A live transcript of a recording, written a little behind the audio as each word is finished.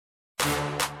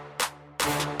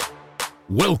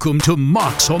Welcome to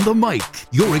Mocs on the Mic,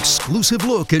 your exclusive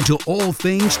look into all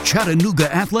things Chattanooga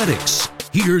athletics.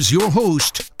 Here's your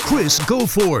host, Chris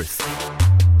Goforth.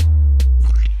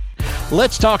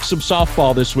 Let's talk some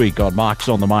softball this week on Mocs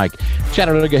on the Mic.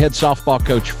 Chattanooga head softball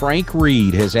coach Frank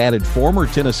Reed has added former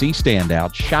Tennessee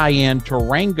standout Cheyenne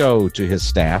Tarango to his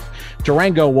staff.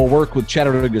 Tarango will work with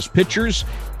Chattanooga's pitchers.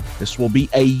 This will be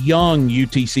a young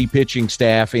UTC pitching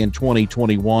staff in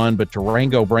 2021, but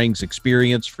Tarango brings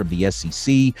experience from the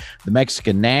SEC, the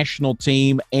Mexican national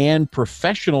team, and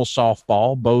professional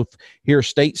softball, both here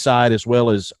stateside as well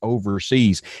as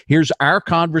overseas. Here's our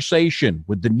conversation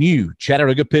with the new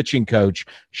Chattanooga pitching coach,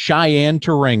 Cheyenne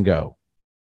Tarango.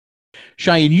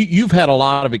 Cheyenne, you've had a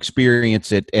lot of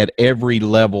experience at every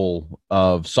level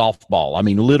of softball. I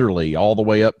mean, literally all the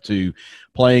way up to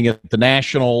playing at the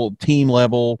national team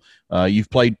level. You've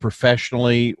played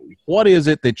professionally. What is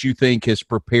it that you think has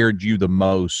prepared you the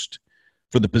most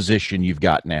for the position you've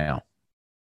got now?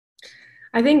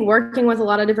 I think working with a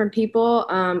lot of different people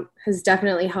has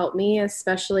definitely helped me,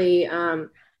 especially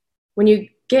when you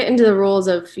get into the roles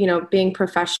of, being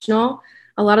professional.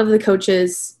 A lot of the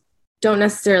coaches don't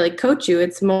necessarily coach you.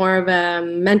 It's more of a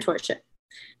mentorship.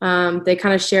 They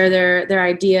kind of share their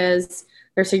ideas,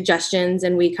 their suggestions,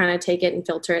 and we kind of take it and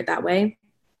filter it that way.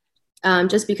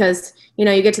 Just because, you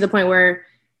get to the point where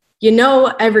you know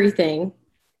everything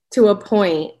to a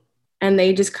point, and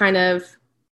they just kind of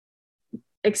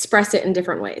express it in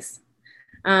different ways.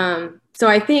 So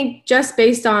I think just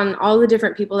based on all the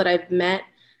different people that I've met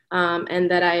and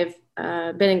that I've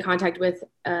been in contact with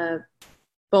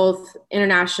both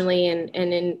internationally and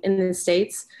in the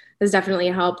States has definitely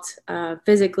helped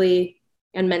physically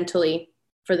and mentally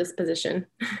for this position.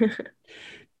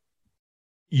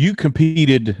 You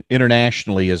competed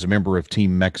internationally as a member of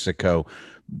Team Mexico.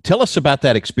 Tell us about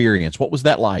that experience. What was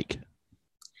that like?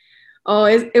 Oh,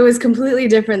 it was completely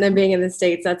different than being in the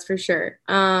States, that's for sure.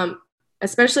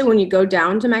 Especially when you go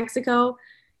down to Mexico,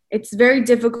 it's very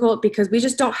difficult because we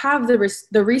just don't have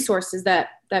the resources that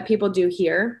people do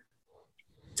here.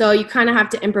 So you kind of have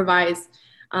to improvise.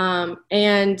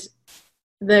 And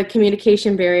the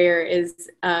communication barrier is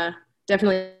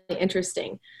definitely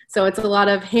interesting. So it's a lot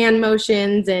of hand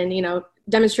motions and,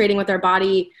 demonstrating with our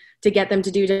body to get them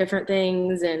to do different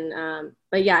things. And,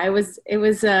 but yeah, it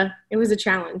was a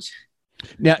challenge.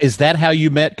 Now, is that how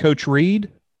you met Coach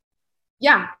Reed?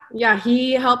 Yeah.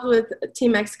 He helped with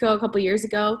Team Mexico a couple years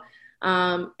ago.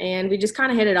 And we just kind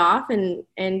of hit it off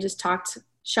and just talked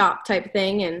shop type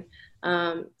thing.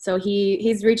 And so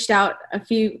he's reached out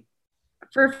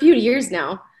for a few years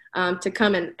now to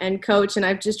come and coach. And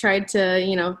I've just tried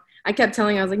to, I kept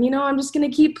telling him, I was like, I'm just going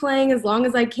to keep playing as long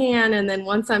as I can. And then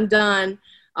once I'm done,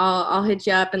 I'll hit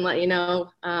you up and let you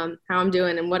know how I'm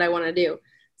doing and what I want to do.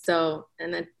 So,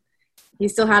 and then he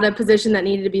still had a position that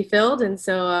needed to be filled. And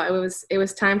so it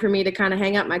was time for me to kind of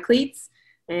hang up my cleats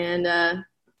and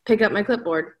pick up my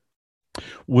clipboard.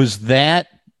 Was that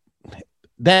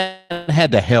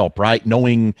had to help, right?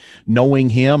 Knowing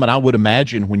him. And I would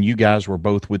imagine when you guys were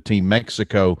both with Team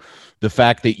Mexico, the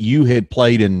fact that you had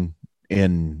played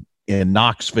in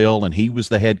Knoxville and he was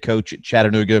the head coach at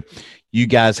Chattanooga, you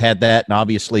guys had that. And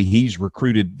obviously he's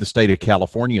recruited the state of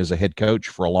California as a head coach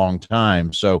for a long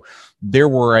time. So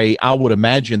I would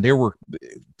imagine there were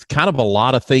kind of a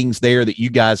lot of things there that you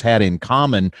guys had in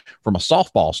common from a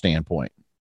softball standpoint.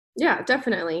 Yeah,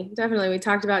 definitely. We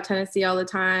talked about Tennessee all the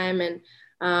time and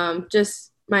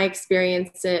just my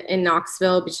experience in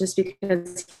Knoxville, but just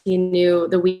because he knew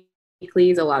the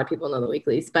weeklies. A lot of people know the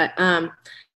weeklies, but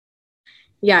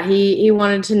yeah, he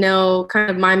wanted to know kind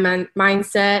of my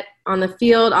mindset on the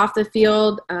field, off the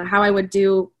field, how I would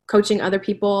do coaching other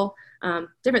people,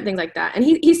 different things like that. And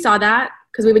he saw that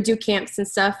because we would do camps and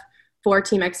stuff for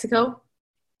Team Mexico.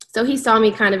 So he saw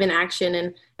me kind of in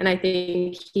action, and I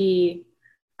think he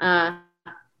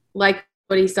liked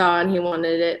what he saw and he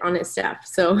wanted it on his staff.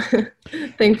 So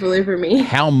thankfully for me.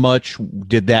 How much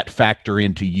did that factor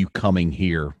into you coming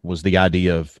here, was the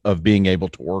idea of being able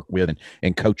to work with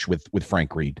and coach with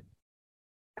Frank Reed?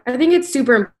 I think it's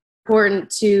super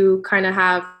important to kind of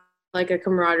have like a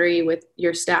camaraderie with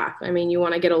your staff. I mean, you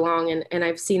want to get along, and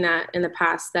I've seen that in the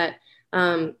past that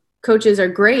coaches are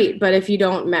great, but if you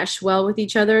don't mesh well with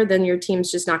each other, then your team's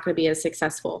just not going to be as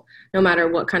successful, no matter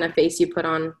what kind of face you put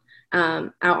on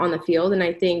out on the field. And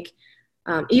I think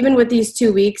even with these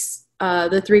 2 weeks,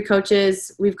 the three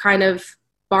coaches, we've kind of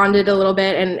bonded a little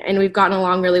bit and we've gotten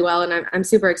along really well. And I'm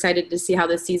super excited to see how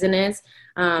this season is,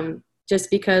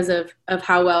 just because of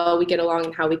how well we get along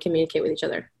and how we communicate with each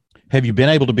other. Have you been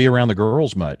able to be around the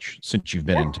girls much since you've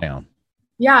been in town?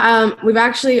 Yeah,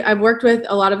 I've worked with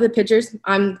a lot of the pitchers.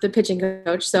 I'm the pitching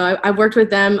coach, so I've worked with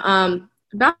them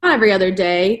about every other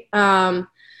day. Some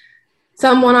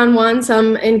one-on-one,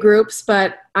 some in groups,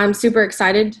 but I'm super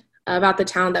excited about the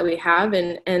talent that we have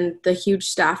and the huge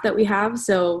staff that we have.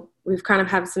 So we've kind of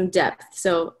have some depth.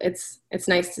 So it's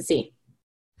nice to see.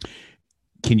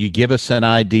 Can you give us an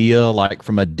idea, like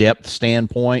from a depth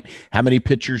standpoint, how many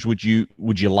pitchers would you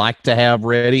like to have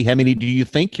ready? How many do you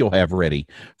think you'll have ready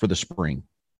for the spring?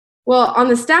 Well, on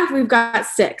the staff, we've got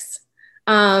 6.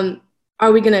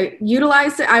 Are we going to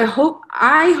utilize it? I hope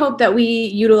that we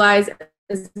utilize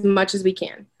as much as we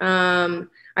can.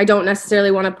 I don't necessarily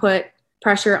want to put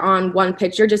pressure on one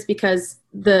pitcher just because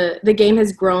the game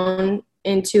has grown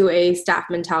into a staff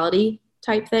mentality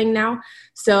type thing now.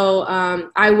 So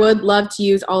I would love to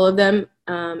use all of them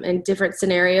in different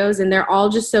scenarios, and they're all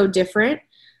just so different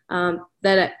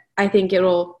that I think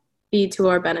it'll be to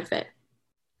our benefit.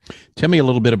 Tell me a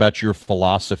little bit about your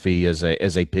philosophy as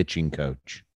a pitching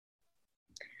coach.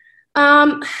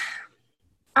 I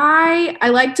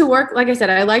like to work, like I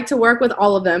said, I like to work with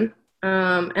all of them.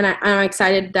 And I'm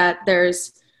excited that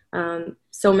there's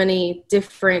so many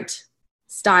different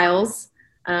styles.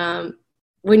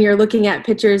 When you're looking at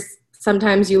pitchers,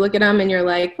 sometimes you look at them and you're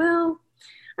like, well,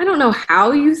 I don't know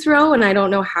how you throw and I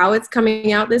don't know how it's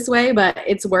coming out this way, but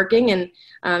it's working. And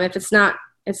if it's not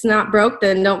broke,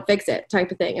 then don't fix it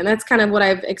type of thing. And that's kind of what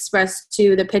I've expressed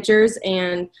to the pitchers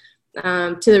and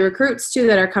to the recruits too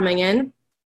that are coming in.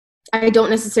 I don't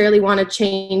necessarily want to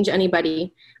change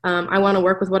anybody. I want to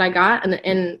work with what I got.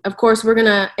 And of course, we're going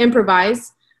to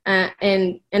improvise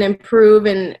and improve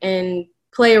and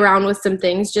play around with some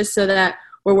things just so that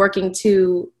we're working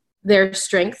to their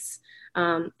strengths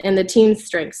and the team's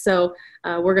strengths. So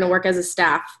we're going to work as a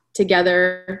staff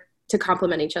together to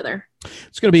complement each other.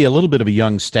 It's going to be a little bit of a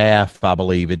young staff, I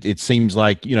believe. It seems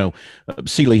like,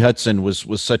 Sealy Hudson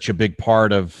was such a big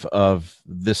part of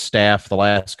this staff the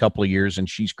last couple of years, and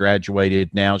she's graduated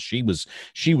now. She was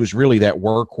really that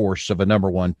workhorse of a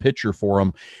number one pitcher for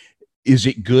them. Is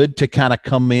it good to kind of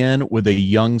come in with a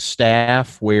young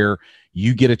staff where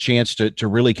you get a chance to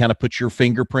really kind of put your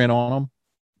fingerprint on them?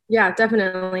 Yeah,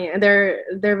 definitely. They're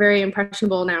very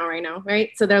impressionable right now, right?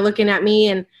 So they're looking at me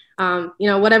and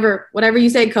whatever you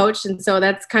say, coach. And so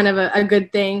that's kind of a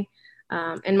good thing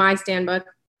in my standbook.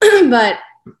 But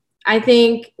I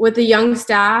think with the young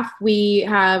staff, we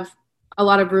have a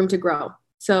lot of room to grow.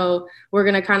 So we're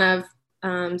going to kind of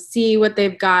see what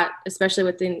they've got, especially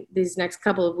within these next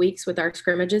couple of weeks with our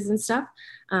scrimmages and stuff,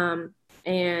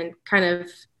 and kind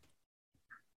of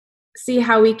see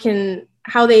how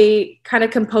they kind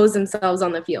of compose themselves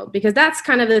on the field, because that's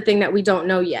kind of the thing that we don't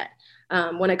know yet.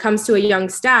 When it comes to a young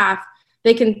staff,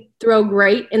 they can throw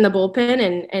great in the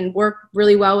bullpen and work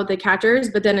really well with the catchers,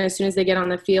 but then as soon as they get on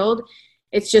the field,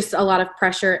 it's just a lot of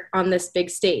pressure on this big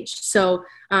stage. So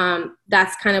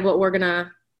that's kind of what we're going to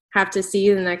have to see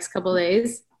in the next couple of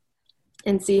days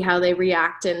and see how they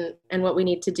react and what we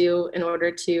need to do in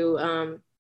order to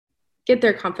get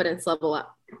their confidence level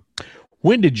up.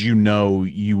 When did you know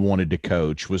you wanted to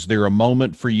coach? Was there a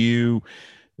moment for you?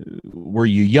 Were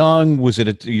you young? Was it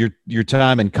at your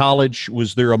time in college?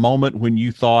 Was there a moment when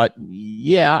you thought,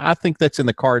 yeah, I think that's in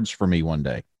the cards for me one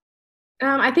day?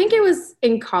 I think it was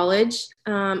in college.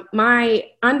 My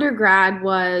undergrad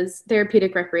was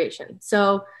therapeutic recreation,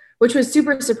 which was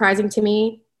super surprising to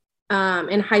me.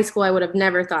 In high school, I would have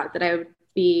never thought that I would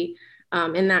be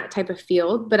in that type of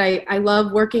field. But I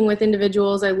love working with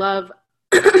individuals. I love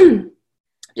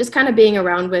just kind of being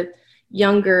around with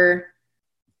younger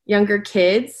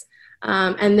kids.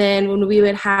 And then when we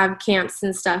would have camps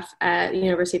and stuff at the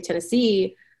University of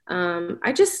Tennessee,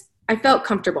 I felt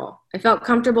comfortable.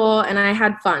 And I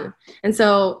had fun. And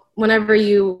so whenever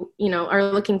you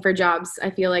are looking for jobs, I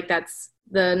feel like that's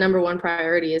the number one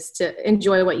priority, is to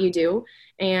enjoy what you do.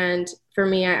 And for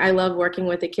me, I love working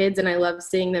with the kids and I love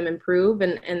seeing them improve.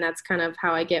 And that's kind of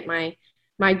how I get my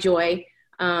joy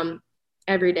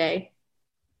every day.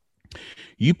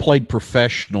 You played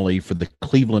professionally for the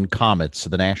Cleveland Comets,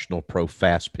 the National Pro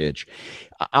Fast Pitch.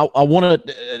 I want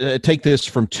to take this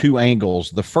from two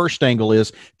angles. The first angle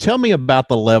is, tell me about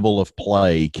the level of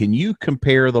play. Can you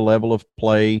compare the level of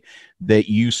play that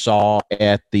you saw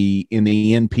in the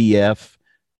NPF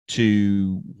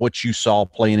to what you saw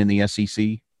playing in the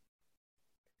SEC?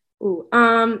 Ooh,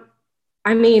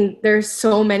 I mean, there's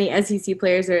so many SEC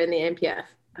players that are in the NPF.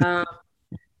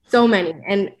 So many.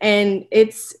 And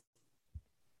it's,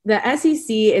 the SEC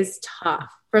is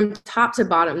tough from top to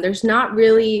bottom. There's not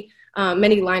really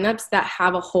many lineups that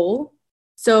have a hole.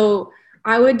 So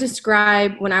I would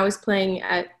describe when I was playing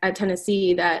at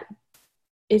Tennessee that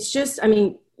it's just,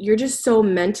 you're just so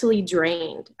mentally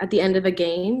drained at the end of a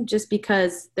game just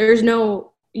because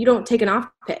you don't take an off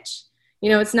pitch.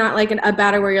 It's not like a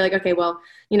batter where you're like, okay, well,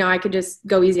 I could just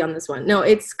go easy on this one. No,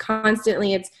 it's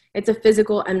constantly, it's a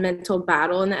physical and mental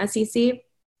battle in the SEC.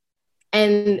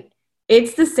 And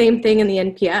it's the same thing in the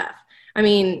NPF. I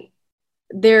mean,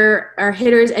 there are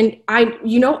hitters, and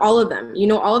all of them.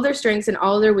 All of their strengths and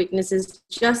all of their weaknesses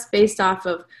just based off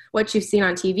of what you've seen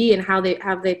on TV and how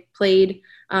they played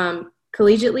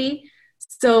collegiately.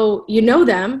 So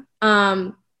them,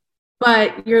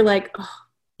 but you're like, oh,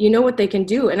 what they can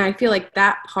do. And I feel like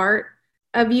that part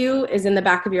of you is in the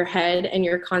back of your head, and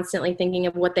you're constantly thinking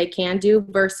of what they can do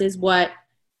versus what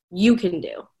you can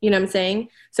do. You know what I'm saying?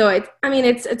 So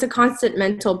it's a constant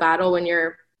mental battle when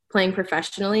you're playing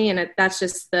professionally, and that's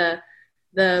just the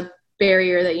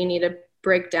barrier that you need to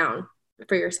break down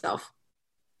for yourself.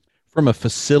 From a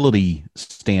facility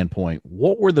standpoint,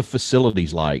 what were the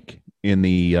facilities like in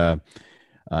the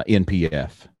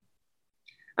NPF?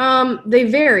 They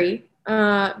vary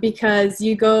because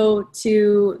you go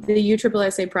to the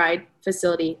USSSA Pride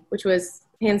facility, which was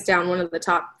hands down one of the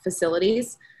top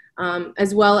facilities,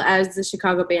 as well as the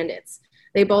Chicago Bandits.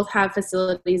 They both have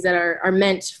facilities that are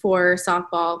meant for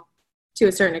softball to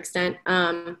a certain extent.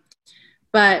 And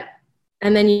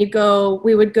then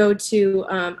we would go to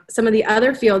some of the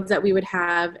other fields that we would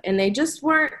have, and they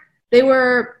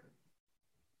were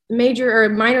major or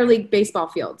minor league baseball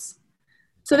fields.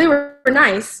 So they were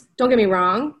nice, don't get me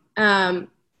wrong,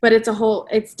 but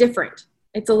it's different.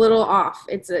 It's a little off.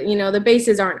 It's, the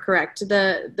bases aren't correct.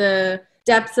 The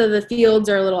depth of the fields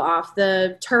are a little off.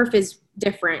 The turf is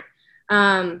different.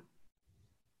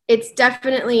 It's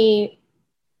definitely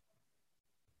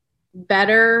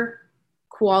better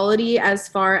quality as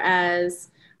far as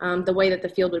the way that the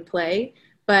field would play,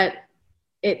 but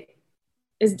it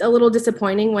is a little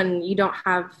disappointing when you don't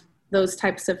have those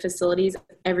types of facilities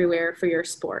everywhere for your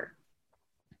sport.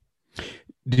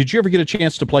 Did you ever get a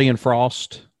chance to play in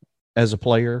Frost as a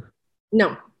player?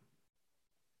 No,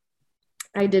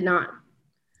 I did not.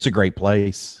 It's a great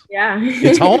place. Yeah.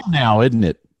 It's home now, isn't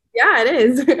it? Yeah, it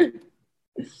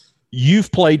is.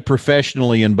 You've played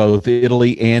professionally in both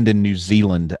Italy and in New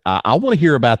Zealand. I want to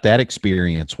hear about that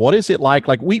experience. What is it like?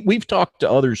 Like we've talked to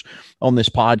others on this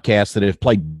podcast that have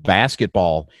played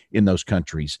basketball in those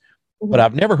countries, but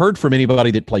I've never heard from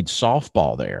anybody that played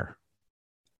softball there.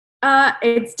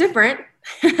 It's different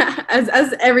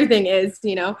as everything is,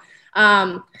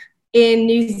 in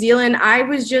New Zealand,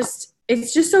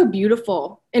 it's just so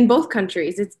beautiful in both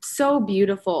countries. It's so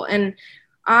beautiful. And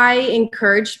I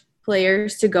encourage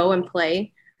players to go and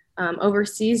play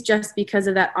overseas just because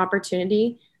of that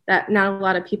opportunity that not a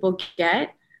lot of people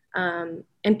get. And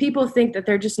people think that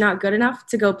they're just not good enough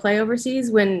to go play overseas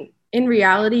when in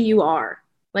reality you are.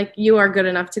 Like, you are good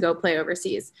enough to go play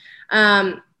overseas.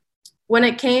 When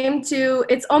it came to,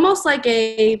 it's almost like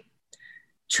a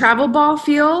travel ball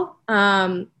feel,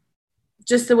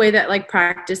 just the way that like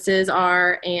practices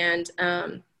are, and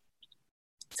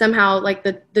somehow like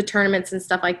the tournaments and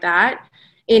stuff like that.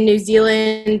 In New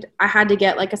Zealand, I had to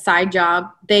get like a side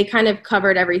job. They kind of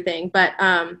covered everything, but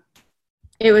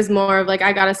it was more of like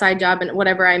I got a side job, and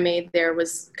whatever I made there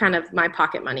was kind of my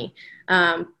pocket money.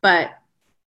 But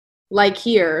like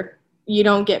here, you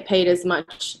don't get paid as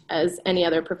much as any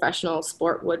other professional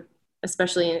sport would,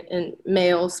 especially in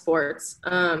male sports.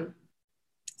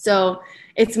 So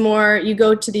it's more, you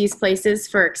go to these places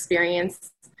for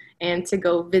experience and to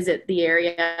go visit the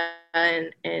area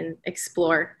and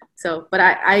explore. So, but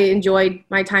I enjoyed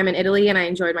my time in Italy, and I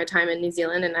enjoyed my time in New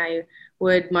Zealand, and I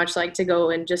would much like to go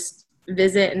and just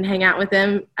visit and hang out with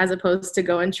them as opposed to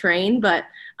go and train, but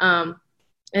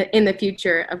in the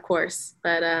future, of course.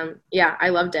 But yeah, I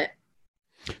loved it.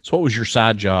 So what was your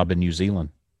side job in New Zealand?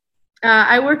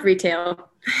 I worked retail.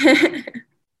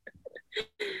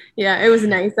 Yeah, it was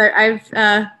nice. I've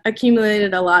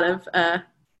accumulated a lot of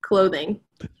clothing.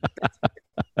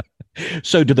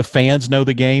 So do the fans know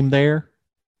the game there?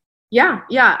 Yeah.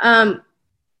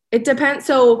 It depends.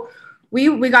 So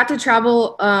we got to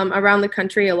travel around the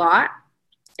country a lot,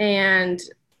 and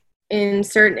in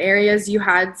certain areas you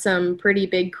had some pretty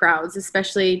big crowds,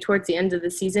 especially towards the end of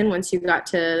the season once you got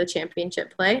to the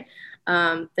championship play.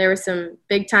 There were some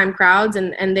big time crowds,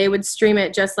 and they would stream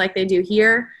it just like they do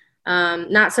here.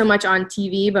 Not so much on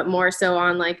TV, but more so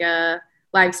on like a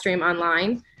live stream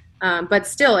online. But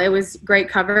still, it was great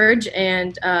coverage,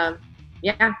 and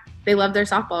yeah, they love their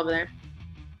softball over there.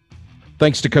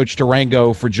 Thanks to Coach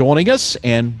Tarango for joining us,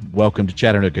 and welcome to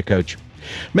Chattanooga, Coach.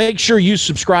 Make sure you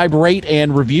subscribe, rate,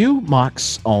 and review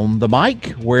Mocs on the Mic.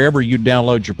 Wherever you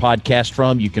download your podcast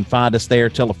from, you can find us there.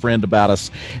 Tell a friend about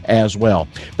us as well.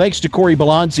 Thanks to Corey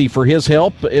Belanzi for his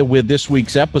help with this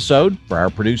week's episode. For our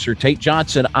producer, Tate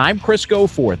Johnson, I'm Chris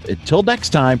Goforth. Until next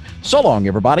time, so long,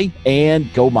 everybody,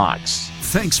 and go Mocs.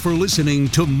 Thanks for listening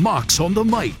to Mocs on the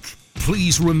Mic.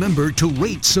 Please remember to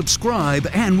rate, subscribe,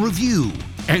 and review.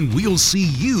 And we'll see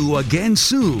you again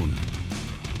soon.